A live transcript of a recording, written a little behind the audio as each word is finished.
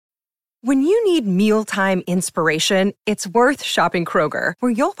When you need mealtime inspiration, it's worth shopping Kroger,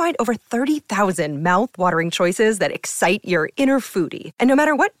 where you'll find over 30,000 mouth-watering choices that excite your inner foodie. And no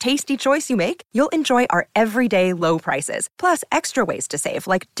matter what tasty choice you make, you'll enjoy our everyday low prices, plus extra ways to save,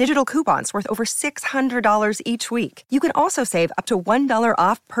 like digital coupons worth over $600 each week. You can also save up to $1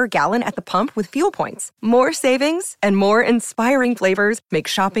 off per gallon at the pump with fuel points. More savings and more inspiring flavors make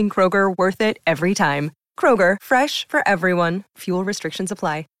shopping Kroger worth it every time. Kroger, fresh for everyone. Fuel restrictions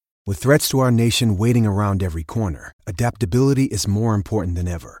apply. With threats to our nation waiting around every corner, adaptability is more important than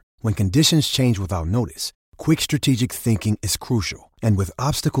ever. When conditions change without notice, quick strategic thinking is crucial. And with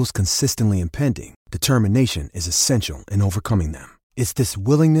obstacles consistently impending, determination is essential in overcoming them. It's this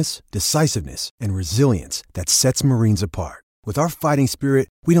willingness, decisiveness, and resilience that sets Marines apart. With our fighting spirit,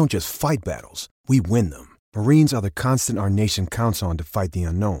 we don't just fight battles, we win them. Marines are the constant our nation counts on to fight the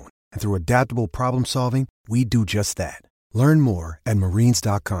unknown. And through adaptable problem solving, we do just that. Learn more at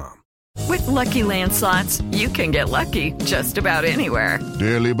marines.com. With Lucky Land Slots, you can get lucky just about anywhere.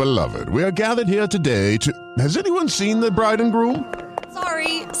 Dearly beloved, we are gathered here today to... Has anyone seen the bride and groom?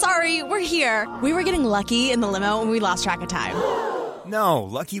 Sorry, we're here. We were getting lucky in the limo and we lost track of time. No,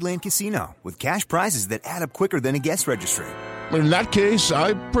 Lucky Land Casino, with cash prizes that add up quicker than a guest registry. In that case,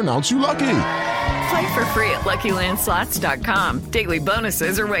 I pronounce you lucky. Play for free at LuckyLandSlots.com. Daily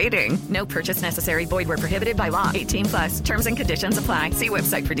bonuses are waiting. No purchase necessary. Void where prohibited by law. 18+. Terms and conditions apply. See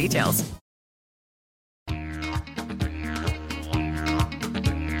website for details.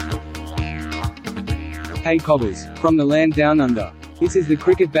 Hey Cobbers, from the land down under. This is the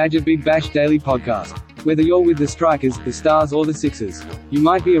Cricket Badger Big Bash Daily Podcast. Whether you're with the Strikers, the Stars or the Sixers, you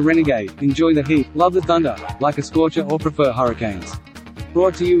might be a renegade, enjoy the heat, love the thunder, like a scorcher or prefer hurricanes.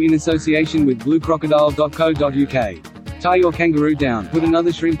 Brought to you in association with bluecrocodile.co.uk. Tie your kangaroo down, put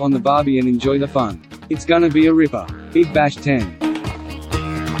another shrimp on the barbie and enjoy the fun. It's gonna be a ripper. Big Bash 10.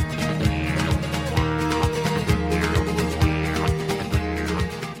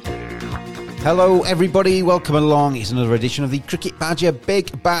 Hello everybody, welcome along. It's another edition of the Cricket Badger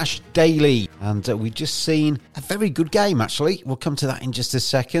Big Bash Daily. And we've just seen a very good game actually. We'll come to that in just a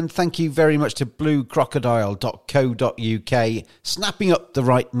second. Thank you very much to bluecrocodile.co.uk, snapping up the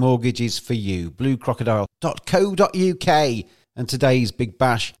right mortgages for you. bluecrocodile.co.uk. And today's Big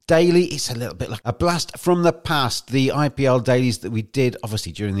Bash Daily, it's a little bit like a blast from the past. The IPL dailies that we did,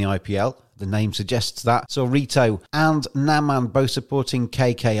 obviously during the IPL, the name suggests that. So Rito and Naman both supporting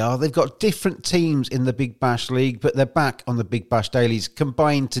KKR. They've got different teams in the Big Bash League, but they're back on the Big Bash Dailies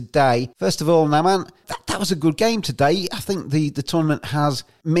combined today. First of all, Naman, that was a good game today. I think the tournament has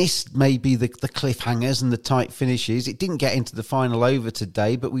missed maybe the cliffhangers and the tight finishes. It didn't get into the final over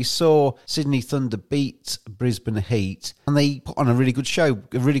today, but we saw Sydney Thunder beat Brisbane Heat, and they put on a really good show,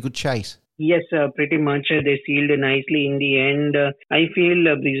 a really good chase. Yes, pretty much. They sealed nicely in the end. I feel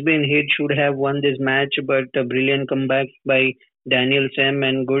Brisbane Heat should have won this match, but a brilliant comeback by Daniel Sam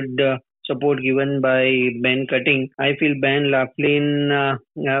and good support given by Ben Cutting. I feel Ben Laughlin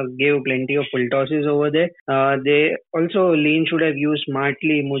gave plenty of full tosses over there. They also, Lane should have used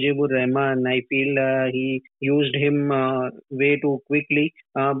smartly Mujibur Rahman. I feel he used him way too quickly.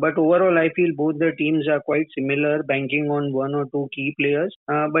 But overall, I feel both the teams are quite similar, banking on one or two key players.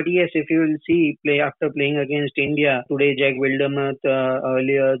 But yes, if you will see, after playing against India, today Jack Wildermuth,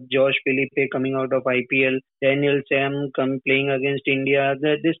 earlier Josh Philippe coming out of IPL, Daniel Sam playing against India,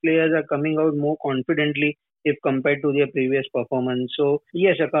 these players are coming out more confidently if compared to their previous performance. So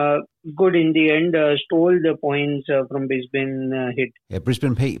yes, good in the end, stole the points from Brisbane Heat. Yeah,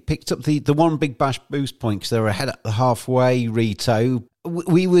 Brisbane Heat picked up the one Big Bash boost point because they were ahead at the halfway, Rito.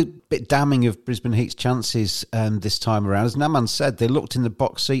 We were a bit damning of Brisbane Heat's chances this time around. As Naman said, they looked in the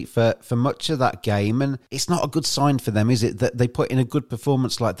box seat for much of that game, and it's not a good sign for them, is it, that they put in a good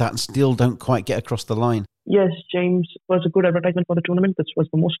performance like that and still don't quite get across the line? Yes, James, was a good advertisement for the tournament. This was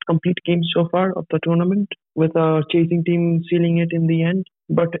the most complete game so far of the tournament, with a chasing team sealing it in the end.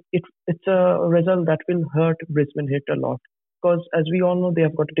 But it's a result that will hurt Brisbane Heat a lot. Because as we all know, they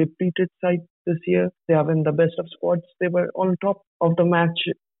have got a depleted side this year. They have in the best of squads. They were on top of the match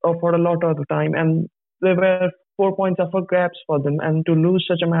for a lot of the time, and there were 4 points up for grabs for them, and to lose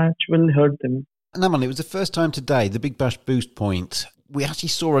such a match will hurt them. Naman, it was the first time today, the Big Bash boost point, we actually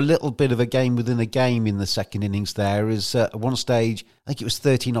saw a little bit of a game within a game in the second innings there. As at one stage, I think it was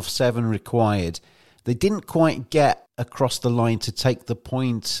 13 off 7 required. They didn't quite get across the line to take the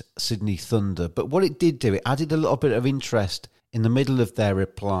point, Sydney Thunder, but what it did do, it added a little bit of interest in the middle of their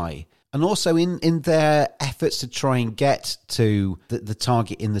reply. And also in their efforts to try and get to the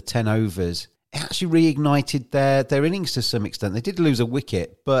target in the 10 overs, it actually reignited their innings to some extent. They did lose a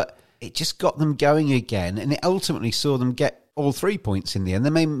wicket, but it just got them going again, and it ultimately saw them get all 3 points in the end.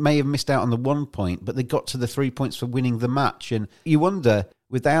 They may have missed out on the 1 point, but they got to the 3 points for winning the match. And you wonder,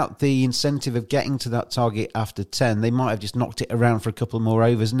 without the incentive of getting to that target after 10, they might have just knocked it around for a couple more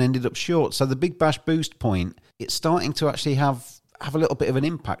overs and ended up short. So the Big Bash boost point, it's starting to actually have a little bit of an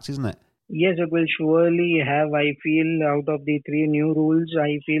impact, isn't it? Yes, it will surely have. I feel out of the 3 new rules,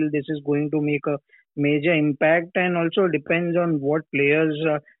 I feel this is going to make a major impact, and also depends on what players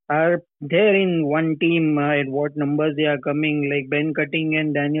are there in one team, at what numbers they are coming. Like Ben Cutting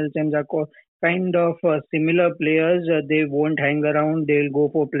and Daniel Sams are kind of similar players. They won't hang around. They'll go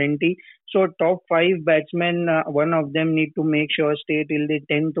for plenty. So top 5 batsmen, one of them need to make sure stay till the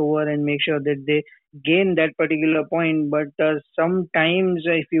 10th over and make sure that they gain that particular point. But sometimes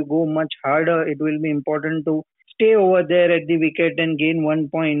if you go much harder, it will be important to stay over there at the wicket and gain 1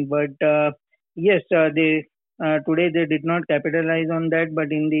 point. But yes, they today they did not capitalize on that.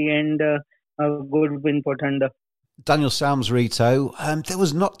 But in the end, a good win for Thunder. Daniel Sams, Rito, there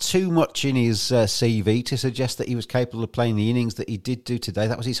was not too much in his CV to suggest that he was capable of playing the innings that he did do today.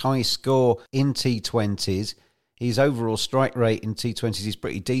 That was his highest score in T20s. His overall strike rate in T20s is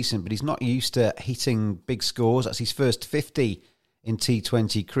pretty decent, but he's not used to hitting big scores. That's his first 50 in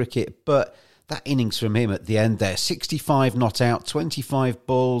T20 cricket. But that innings from him at the end there, 65 not out, 25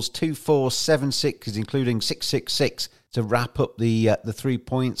 balls, 2-4, 7 sixes, including 6-6-6 to wrap up the 3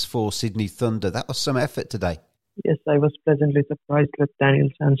 points for Sydney Thunder. That was some effort today. Yes, I was pleasantly surprised with Daniel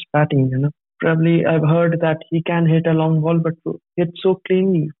Sams' batting, Probably I've heard that he can hit a long ball, but hit so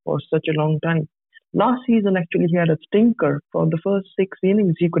cleanly for such a long time. Last season, actually, he had a stinker. For the first 6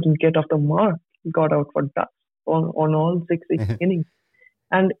 innings, he couldn't get off the mark. He got out for dust on all 6 innings.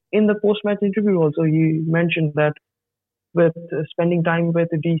 And in the post-match interview also, he mentioned that with spending time with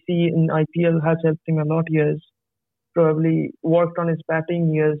the DC in IPL has helped him a lot. He has probably worked on his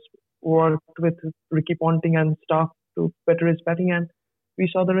batting. He has worked with Ricky Ponting and staff to better his batting, and we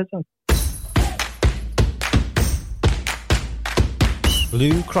saw the result.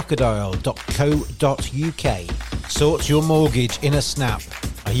 bluecrocodile.co.uk. Sort your mortgage in a snap.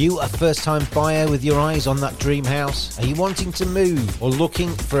 Are you a first-time buyer with your eyes on that dream house? Are you wanting to move or looking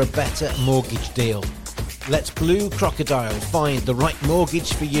for a better mortgage deal? Let Blue Crocodile find the right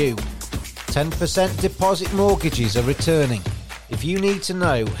mortgage for you. 10% deposit mortgages are returning. If you need to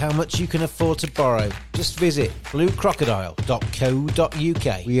know how much you can afford to borrow, just visit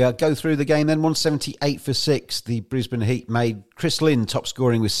bluecrocodile.co.uk. We go through the game then. 178 for 6. The Brisbane Heat made Chris Lynn top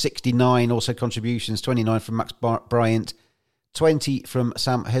scoring with 69. Also contributions, 29 from Max Bryant, 20 from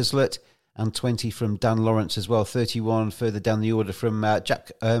Sam Heslett, and 20 from Dan Lawrence as well. 31 further down the order from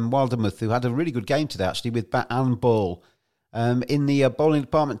Jack Wildermuth, who had a really good game today, actually, with bat and ball. In the bowling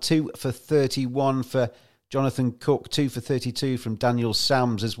department, 2 for 31 for Jonathan Cook, 2 for 32 from Daniel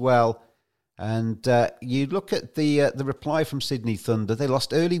Sams as well. And you look at the reply from Sydney Thunder. They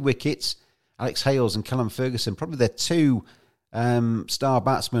lost early wickets. Alex Hales and Callum Ferguson, probably their 2 star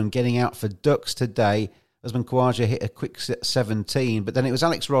batsmen, getting out for ducks today. Usman Khawaja hit a quick 17, but then it was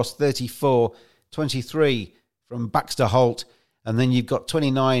Alex Ross, 34, 23 from Baxter Holt, and then you've got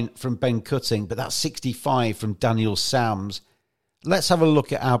 29 from Ben Cutting, but that's 65 from Daniel Sams. Let's have a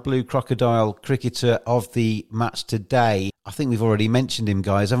look at our Blue Crocodile cricketer of the match today. I think we've already mentioned him,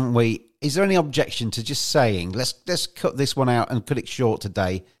 guys, haven't we? Is there any objection to just saying, let's cut this one out and cut it short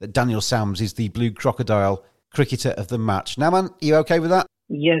today, that Daniel Sams is the Blue Crocodile cricketer of the match? Naman, are you okay with that?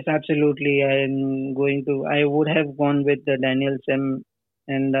 Yes, absolutely. I would have gone with Daniel Sams,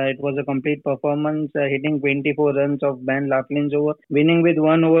 and it was a complete performance, hitting 24 runs off Ben Laughlin's over. Winning with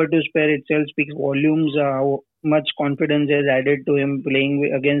 1 over to spare itself speaks volumes, how much confidence has added to him playing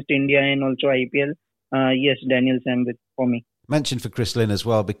against India and also IPL. Yes, Daniel Sams for me. Mentioned for Chris Lynn as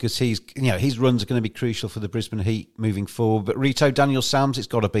well, because his runs are going to be crucial for the Brisbane Heat moving forward. But Rito, Daniel Sams, it's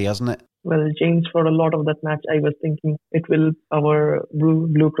got to be, hasn't it? Well, James, for a lot of that match, I was thinking our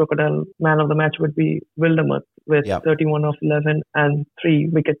Blue Crocodile man of the match would be Wildermuth with 31 of 11 and 3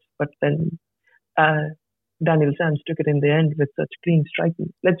 wickets. But then Daniel Sams took it in the end with such clean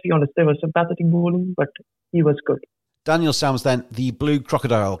striking. Let's be honest, there was some batting bowling, but he was good. Daniel Sams then, the Blue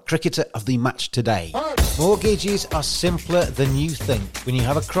Crocodile cricketer of the match today. Mortgages are simpler than you think when you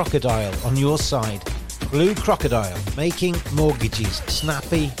have a crocodile on your side. Blue Crocodile, making mortgages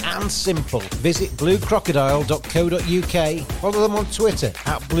snappy and simple. Visit bluecrocodile.co.uk, follow them on Twitter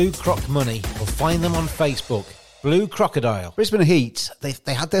 @BlueCrocMoney, or find them on Facebook. Blue Crocodile. Brisbane Heat,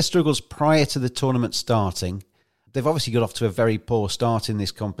 they had their struggles prior to the tournament starting. they've obviously got off to a very poor start in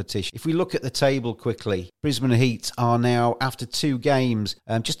this competition. If we look at the table quickly, Brisbane Heat are now, after 2 games,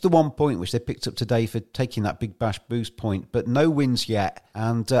 just the 1 point which they picked up today for taking that Big Bash boost point, but no wins yet,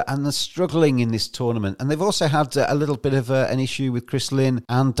 and they're struggling in this tournament. And they've also had a little bit of an issue with Chris Lynn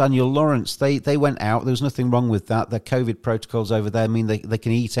and Daniel Lawrence. They went out. There was nothing wrong with that. Their COVID protocols over there mean they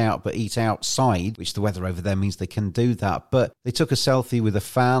can eat out, but eat outside, which the weather over there means they can do that. But they took a selfie with a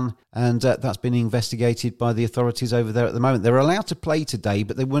fan, and that's been investigated by the authorities over there at the moment. They're allowed to play today,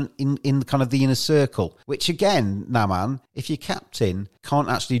 but they weren't in kind of the inner circle, which again, Naman, if your captain can't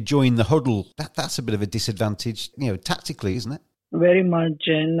actually join the huddle, that's a bit of a disadvantage, tactically, isn't it? Very much,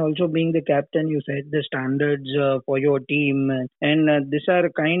 and also being the captain, you set the standards for your team, and these are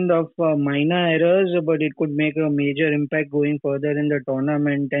kind of minor errors, but it could make a major impact going further in the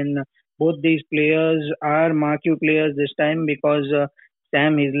tournament. And both these players are marquee players this time because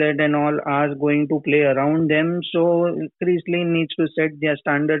Sam Hislett and all are going to play around them. So Chris Lynn needs to set their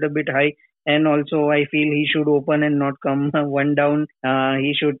standard a bit high. And also, I feel he should open and not come one down.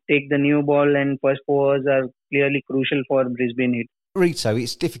 He should take the new ball, and first fours are clearly crucial for Brisbane Heat. Rito,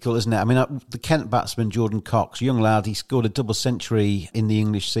 it's difficult, isn't it? I mean, the Kent batsman, Jordan Cox, young lad, he scored a double century in the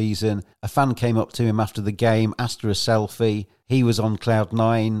English season. A fan came up to him after the game, asked for a selfie. He was on cloud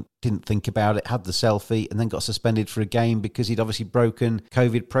 9, didn't think about it, had the selfie, and then got suspended for a game because he'd obviously broken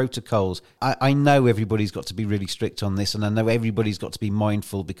COVID protocols. I know everybody's got to be really strict on this, and I know everybody's got to be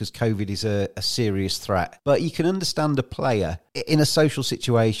mindful because COVID is a serious threat. But you can understand a player in a social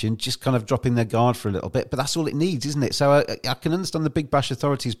situation just kind of dropping their guard for a little bit, but that's all it needs, isn't it? So I can understand the Big Bash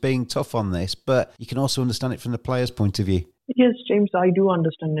authorities being tough on this, but you can also understand it from the player's point of view. Yes, James, I do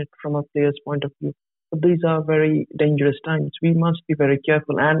understand it from a player's point of view. But these are very dangerous times. We must be very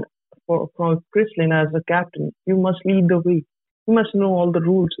careful. And for Chris Lynn as a captain, you must lead the way. You must know all the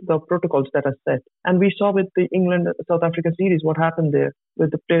rules, the protocols that are set. And we saw with the England-South Africa series what happened there,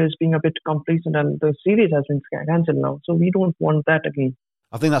 with the players being a bit complacent, and the series has been cancelled now. So we don't want that again.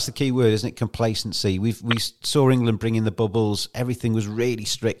 I think that's the key word, isn't it? Complacency. We saw England bring in the bubbles. Everything was really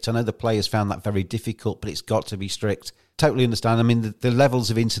strict. I know the players found that very difficult, but it's got to be strict. Totally understand. I mean, the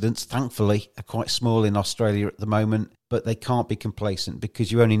levels of incidents, thankfully, are quite small in Australia at the moment, but they can't be complacent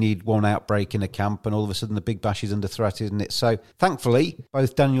because you only need one outbreak in a camp and all of a sudden the Big Bash is under threat, isn't it? So, thankfully,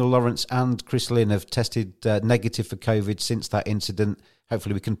 both Daniel Lawrence and Chris Lynn have tested negative for COVID since that incident.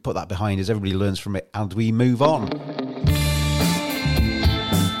 Hopefully we can put that behind us, everybody learns from it, and we move on.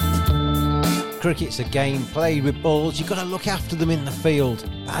 Cricket's a game played with balls. You've got to look after them in the field.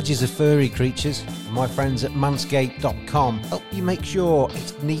 Badgers are furry creatures. And my friends at manscaped.com help you make sure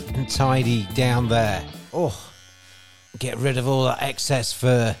it's neat and tidy down there. Oh, get rid of all that excess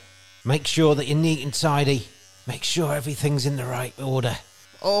fur. Make sure that you're neat and tidy. Make sure everything's in the right order.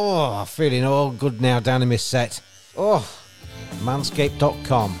 Oh, feeling all good now down in my set. Oh,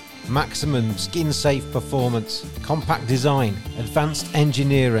 manscaped.com. Maximum skin-safe performance, compact design, advanced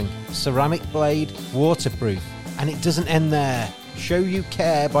engineering, ceramic blade, waterproof. And it doesn't end there. Show you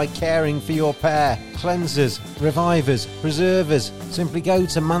care by caring for your pair. Cleansers, revivers, preservers. Simply go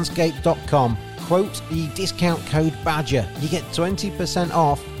to manscaped.com, quote the discount code BADGER. You get 20%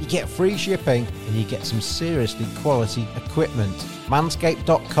 off, you get free shipping, and you get some seriously quality equipment.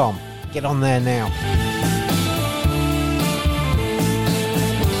 Manscaped.com. Get on there now.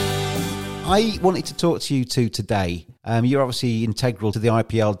 I wanted to talk to you two today. You're obviously integral to the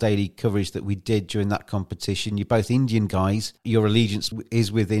IPL daily coverage that we did during that competition. You're both Indian guys. Your allegiance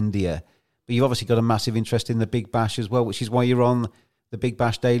is with India. But you've obviously got a massive interest in the Big Bash as well, which is why you're on the Big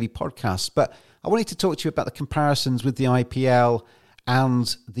Bash Daily podcast. But I wanted to talk to you about the comparisons with the IPL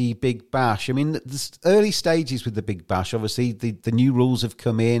and the Big Bash. I mean, the early stages with the Big Bash, obviously, the new rules have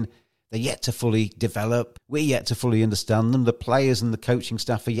come in. They're yet to fully develop. We're yet to fully understand them. The players and the coaching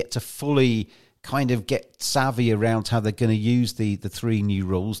staff are yet to fully kind of get savvy around how they're going to use the 3 new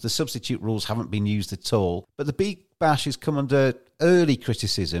rules. The substitute rules haven't been used at all. But the Big Bash has come under early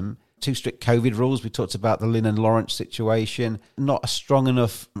criticism. 2 strict COVID rules. We talked about the Lynn and Lawrence situation. Not a strong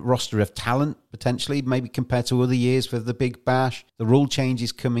enough roster of talent, potentially, maybe compared to other years for the Big Bash. The rule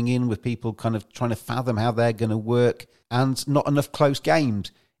changes coming in with people kind of trying to fathom how they're going to work. And not enough close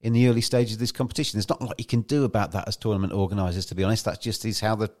games in the early stages of this competition. There's not a lot you can do about that as tournament organisers, to be honest. That just is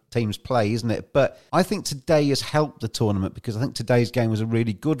how the teams play, isn't it? But I think today has helped the tournament because I think today's game was a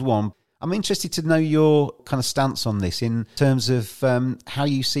really good one. I'm interested to know your kind of stance on this in terms of how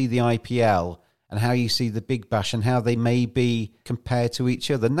you see the IPL and how you see the Big Bash and how they may be compared to each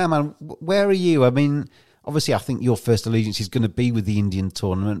other. Now, man, where are you? I mean, obviously, I think your first allegiance is going to be with the Indian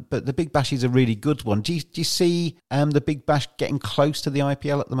tournament, but the Big Bash is a really good one. Do you see the Big Bash getting close to the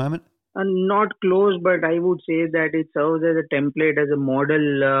IPL at the moment? Not close, but I would say that it serves as a template, as a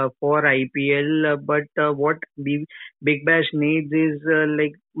model for IPL. But what Big Bash needs is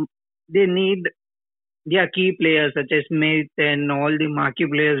they need their key players such as Smith and all the marquee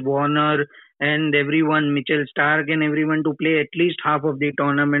players, Warner and everyone, Mitchell Stark and everyone to play at least half of the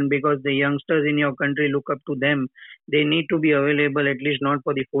tournament, because the youngsters in your country look up to them. They need to be available at least not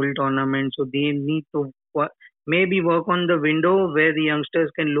for the full tournament. So they need to maybe work on the window where the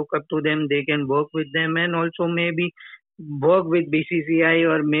youngsters can look up to them. They can work with them, and also maybe work with BCCI,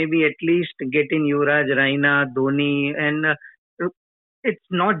 or maybe at least get in Yuvraj, Raina, Dhoni, and it's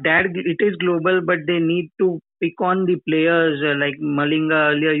not that it is global, but they need to pick on the players like Malinga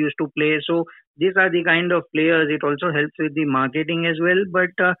earlier used to play. So these are the kind of players. It also helps with the marketing as well.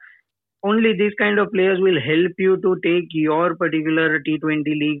 But only these kind of players will help you to take your particular T20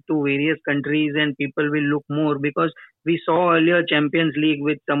 league to various countries, and people will look more, because we saw earlier Champions League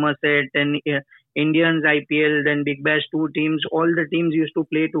with Somerset and Indians IPL, then Big Bash, two teams, all the teams used to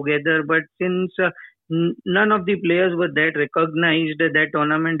play together. But since none of the players were that recognized, that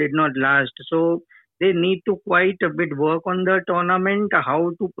tournament did not last. So they need to quite a bit work on the tournament,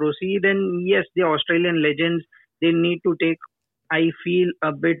 how to proceed. And yes, the Australian legends, they need to take, I feel,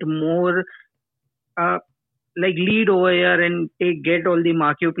 a bit more lead over here and get all the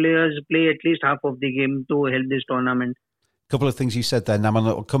marquee players play at least half of the game to help this tournament. A couple of things you said there, Naman,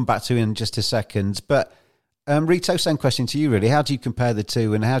 I'll come back to in just a second. But Rito, same question to you really. How do you compare the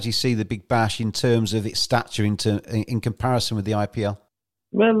two, and how do you see the Big Bash in terms of its stature in comparison with the IPL?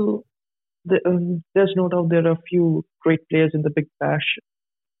 Well, there's no doubt there are a few great players in the Big Bash.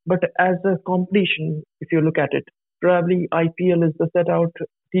 But as a competition, if you look at it, probably IPL is the set out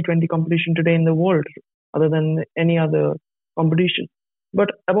T20 competition today in the world, other than any other competition. But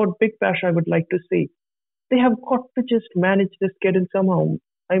about Big Bash, I would like to say, they have got to just manage the schedule somehow.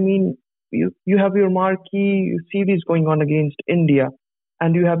 I mean, you have your marquee series going on against India,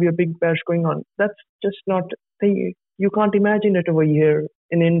 and you have your Big Bash going on. That's just not thing. You can't imagine it over here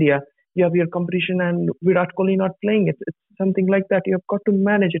in India. You have your competition and Virat Kohli not playing it. It's something like that. You have got to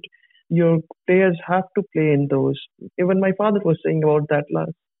manage it. Your players have to play in those. Even my father was saying about that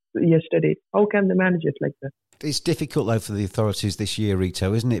yesterday. How can they manage it like that? It's difficult, though, for the authorities this year,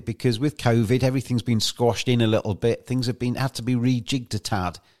 Rito, isn't it? Because with COVID, everything's been squashed in a little bit. Things have to be rejigged a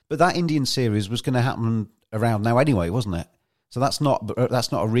tad. But that Indian series was going to happen around now anyway, wasn't it? So that's not a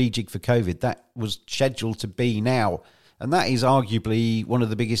rejig for COVID. That was scheduled to be now. And that is arguably one of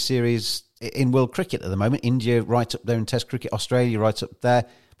the biggest series in world cricket at the moment. India right up there in Test cricket, Australia right up there,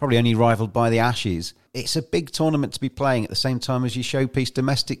 probably only rivaled by the Ashes. It's a big tournament to be playing at the same time as you showpiece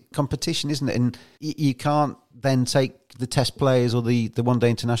domestic competition, isn't it? And you can't then take the Test players or the one-day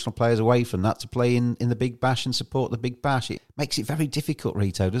international players away from that to play in the Big Bash and support the Big Bash. It makes it very difficult,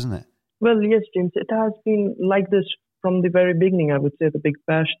 Rito, doesn't it? Well, yes, James. It has been like this from the very beginning, I would say, the Big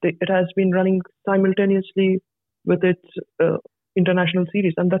Bash. It has been running simultaneously with its international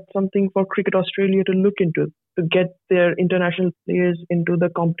series, and that's something for Cricket Australia to look into, to get their international players into the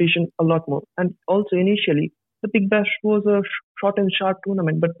competition a lot more. And also initially, the Big Bash was a short and sharp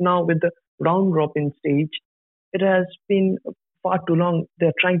tournament, but now with the round robin stage, it has been far too long.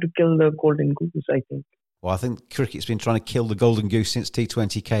 They're trying to kill the golden goose, I think. Well, I think cricket's been trying to kill the golden goose since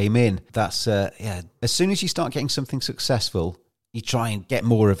T20 came in. That's, as soon as you start getting something successful, you try and get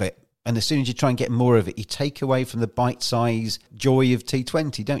more of it. And as soon as you try and get more of it, you take away from the bite-size joy of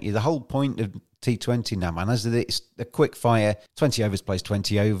T20, don't you? The whole point of T20 now, man, is that it's a quick fire, 20 overs plays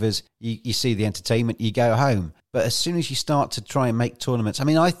 20 overs, you see the entertainment, you go home. But as soon as you start to try and make tournaments, I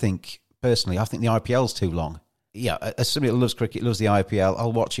mean, I think the IPL's too long. Yeah, as somebody that loves cricket, loves the IPL,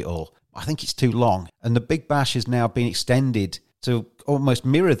 I'll watch it all. I think it's too long. And the Big Bash has now been extended to almost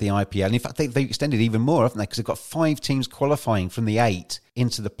mirror the IPL. And in fact, they've extended even more, haven't they? Because they've got 5 teams qualifying from the 8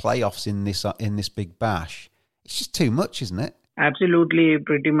 into the playoffs in this Big Bash. It's just too much, isn't it? Absolutely,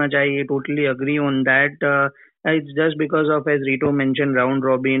 pretty much. I totally agree on that. It's just because of, as Rito mentioned, round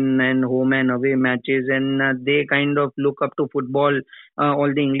robin and home and away matches, and they kind of look up to football,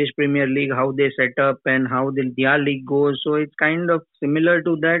 all the English Premier League, how they set up and how their league goes. So it's kind of similar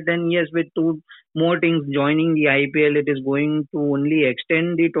to that. And yes, with 2 more teams joining the IPL, it is going to only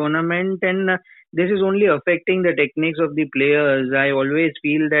extend the tournament, and this is only affecting the techniques of the players. I always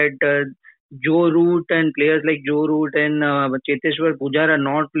feel that Joe Root and players like Joe Root and Cheteshwar Pujara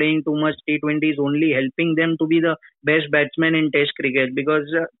not playing too much T20 is only helping them to be the best batsmen in Test cricket,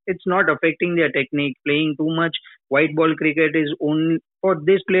 because it's not affecting their technique. Playing too much white ball cricket is only for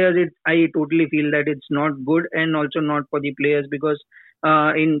these players. I totally feel that it's not good, and also not for the players, because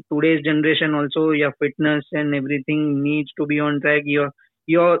in today's generation also your fitness and everything needs to be on track.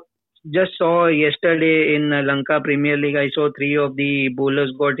 Your just saw yesterday in Lanka Premier League, I saw three of the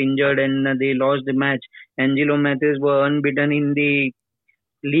bowlers got injured and they lost the match. Angelo Mathews were unbeaten in the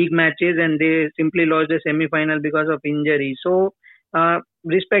league matches and they simply lost the semi-final because of injury. So,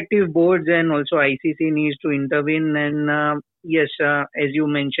 respective boards and also ICC needs to intervene. And yes, as you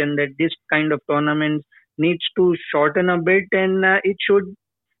mentioned, that this kind of tournament needs to shorten a bit and it should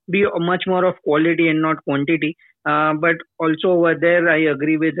be much more of quality and not quantity. But also over there, I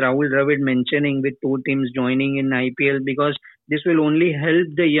agree with Rahul Dravid mentioning with two teams joining in IPL because this will only help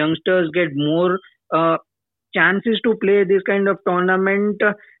the youngsters get more chances to play this kind of tournament.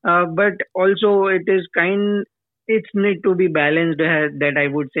 But also it's need to be balanced. That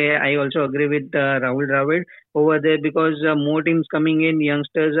I would say I also agree with Rahul Dravid over there because more teams coming in,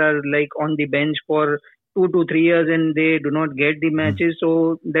 youngsters are like on the bench for 2 to 3 years and they do not get the matches.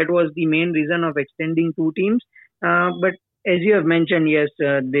 So that was the main reason of extending two teams. But as you have mentioned, yes,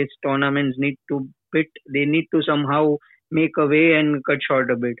 these tournaments need to somehow make a way and cut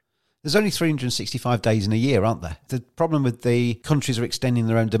short a bit. There's only 365 days in a year, aren't there? The problem with the countries are extending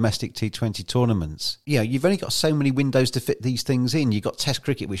their own domestic T20 tournaments. Yeah, you've only got so many windows to fit these things in. You've got Test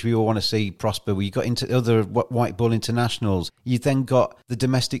cricket, which we all want to see prosper. You've got into other white ball internationals. You've then got the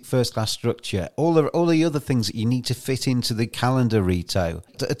domestic first-class structure. All the other things that you need to fit into the calendar, Rito.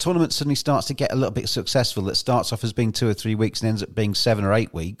 A tournament suddenly starts to get a little bit successful that starts off as being 2 or 3 weeks and ends up being 7 or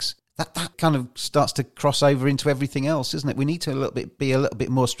 8 weeks. That kind of starts to cross over into everything else, isn't it? We need to be a little bit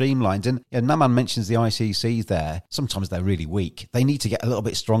more streamlined. And Naman mentions the ICC there. Sometimes they're really weak. They need to get a little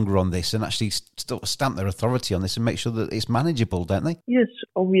bit stronger on this and actually stamp their authority on this and make sure that it's manageable, don't they? Yes,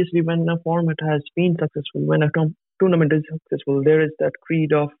 obviously when a format has been successful, when a tournament is successful, there is that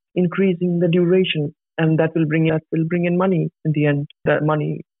creed of increasing the duration, and that will bring in money in the end. That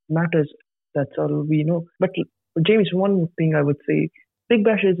money matters. That's all we know. But James, one thing I would say, Big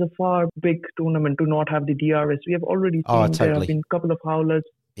Bash is a far big tournament to not have the DRS. We have already seen there have been a couple of howlers.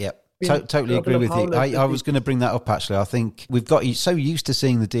 Yep. Totally agree with you. I was going to bring that up, actually. I think we've got so used to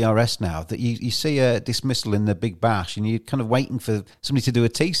seeing the DRS now that you see a dismissal in the Big Bash and you're kind of waiting for somebody to do a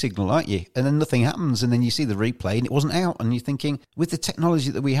T signal, aren't you? And then nothing happens, and then you see the replay and it wasn't out, and you're thinking, with the technology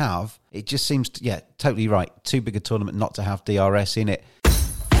that we have, it just seems totally right. Too big a tournament not to have DRS in it.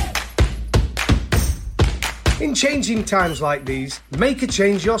 In changing times like these, make a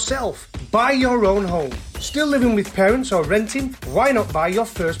change yourself. Buy your own home. Still living with parents or renting? Why not buy your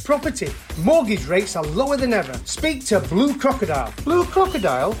first property? Mortgage rates are lower than ever. Speak to Blue Crocodile. Blue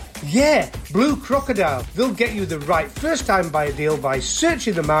Crocodile? Yeah, Blue Crocodile. They'll get you the right first-time buyer deal by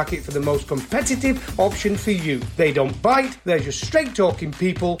searching the market for the most competitive option for you. They don't bite, they're just straight-talking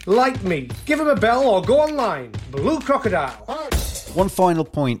people like me. Give them a bell or go online. Blue Crocodile. One final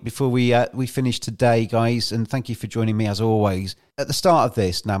point before we finish today, guys, and thank you for joining me as always. At the start of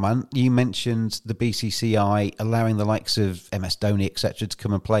this, Naman, you mentioned the BCCI allowing the likes of MS Dhoni, etc., to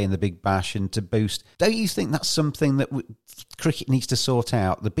come and play in the Big Bash and to boost. Don't you think that's something that cricket needs to sort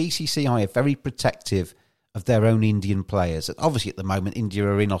out? The BCCI are very protective of their own Indian players. Obviously, at the moment, India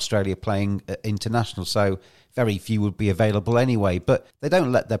are in Australia playing international, so very few would be available anyway. But they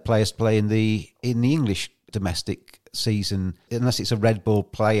don't let their players play in the English domestic season unless it's a red ball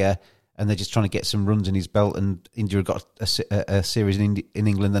player and they're just trying to get some runs in his belt, and India have got a series in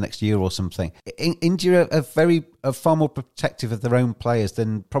England the next year or something. India are far more protective of their own players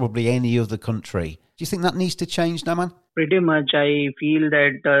than probably any other country. Do you think that needs to change, Naman? Pretty much. I feel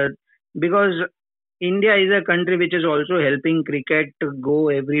that because India is a country which is also helping cricket to go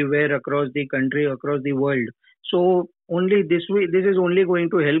everywhere across the country, across the world. So only this is only going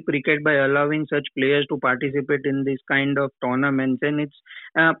to help cricket by allowing such players to participate in this kind of tournaments. And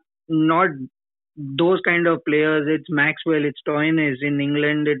it's not those kind of players. It's Maxwell, it's Stoinis in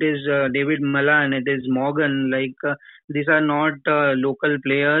England, it is David Malan, it is Morgan. These are not local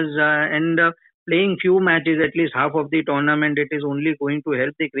players, and playing few matches, at least half of the tournament, it is only going to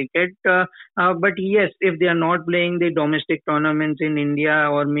help the cricket. But yes, if they are not playing the domestic tournaments in India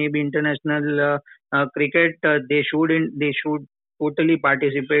or maybe international cricket, they should totally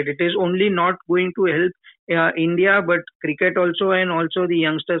participate. It is only not going to help India, but cricket also, and also the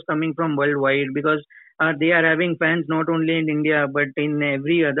youngsters coming from worldwide, because they are having fans not only in India but in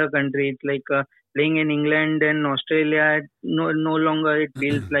every other country. It's like playing in England and Australia. No longer it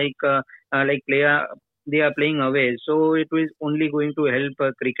feels like they are playing away. So it is only going to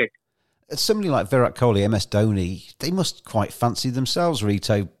help cricket. Somebody like Virat Kohli, MS Dhoni, they must quite fancy themselves,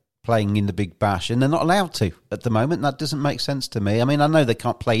 Rito, playing in the Big Bash, and they're not allowed to at the moment. That doesn't make sense to me. I mean, I know they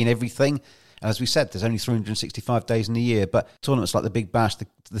can't play in everything, As we said, there's only 365 days in a year, but tournaments like the Big Bash, the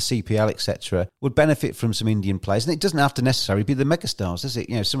CPL, etc., would benefit from some Indian players. And it doesn't have to necessarily be the megastars, does it?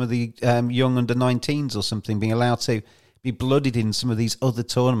 You know, some of the young under-19s or something being allowed to be blooded in some of these other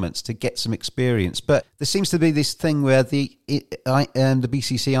tournaments to get some experience. But there seems to be this thing where the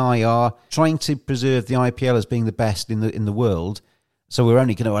BCCI are trying to preserve the IPL as being the best in the world. So we're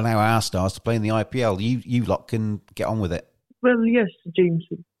only going to allow our stars to play in the IPL. You lot can get on with it. Well, yes, James.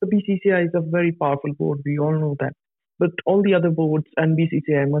 The BCCI is a very powerful board. We all know that. But all the other boards and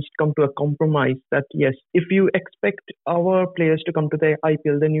BCCI must come to a compromise that, yes, if you expect our players to come to the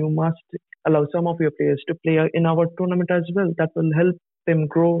IPL, then you must allow some of your players to play in our tournament as well. That will help them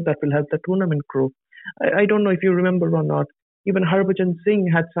grow. That will help the tournament grow. I don't know if you remember or not. Even Harbhajan Singh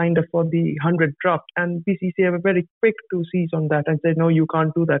had signed up for the 100 draft, and BCCI were very quick to seize on that and said, no, you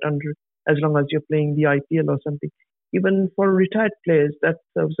can't do that as long as you're playing the IPL or something. Even for retired players, that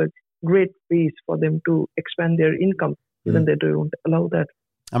serves a great base for them to expand their income, even they don't allow that.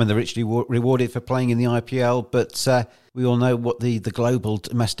 I mean, they're richly rewarded for playing in the IPL, but we all know what the global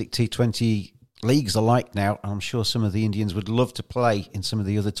domestic T20 leagues are like now. I'm sure some of the Indians would love to play in some of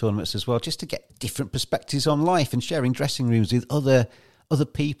the other tournaments as well, just to get different perspectives on life and sharing dressing rooms with other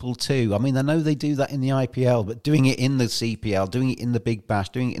people too. I mean, I know they do that in the IPL, but doing it in the CPL, doing it in the Big Bash,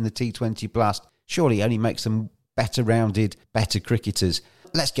 doing it in the T20 Blast, surely only makes them better rounded, better cricketers.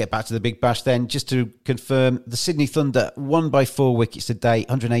 Let's get back to the Big Bash then. Just to confirm, the Sydney Thunder won by 4 wickets today,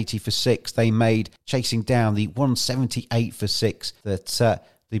 180 for 6 they made, chasing down the 178 for 6 that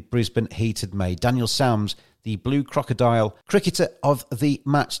the Brisbane Heat had made. Daniel Sams, the Blue Crocodile cricketer of the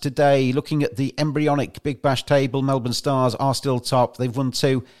match today. Looking at the embryonic Big Bash table, Melbourne Stars are still top. They've won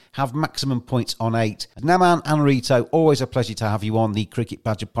 2, have maximum points on 8. Naman and Rito, always a pleasure to have you on the Cricket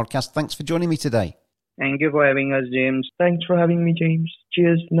Badger podcast. Thanks for joining me today. Thank you for having us, James. Thanks for having me, James.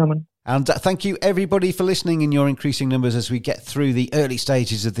 Cheers, Naman. And thank you, everybody, for listening in your increasing numbers as we get through the early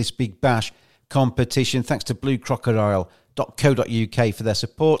stages of this Big Bash competition. Thanks to bluecrocodile.co.uk for their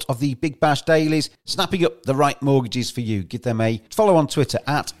support of the Big Bash Dailies, snapping up the right mortgages for you. Give them a follow on Twitter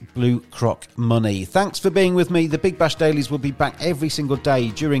at BlueCrocMoney. Thanks for being with me. The Big Bash Dailies will be back every single day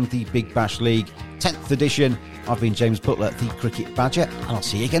during the Big Bash League 10th edition. I've been James Butler, the Cricket Badger, and I'll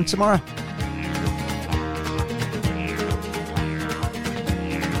see you again tomorrow.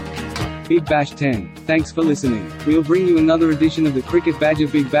 Big Bash 10. Thanks for listening. We'll bring you another edition of the Cricket Badger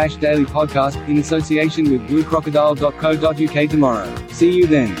Big Bash Daily Podcast in association with bluecrocodile.co.uk tomorrow. See you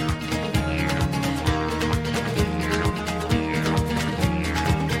then.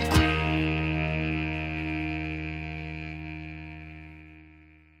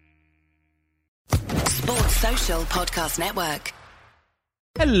 Sports Social Podcast Network.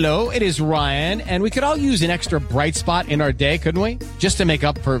 Hello, it is Ryan, and we could all use an extra bright spot in our day, couldn't we? Just to make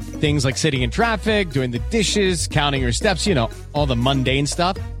up for things like sitting in traffic, doing the dishes, counting your steps, you know, all the mundane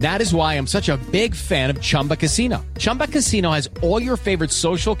stuff. That is why I'm such a big fan of Chumba Casino. Chumba Casino has all your favorite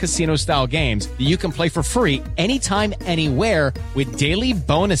social casino-style games that you can play for free anytime, anywhere with daily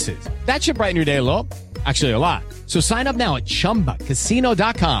bonuses. That should brighten your day a little. Actually, a lot. So sign up now at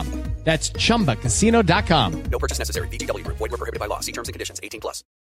ChumbaCasino.com. That's ChumbaCasino.com. No purchase necessary. VGW Group. Void where prohibited by law. See terms and conditions. 18+.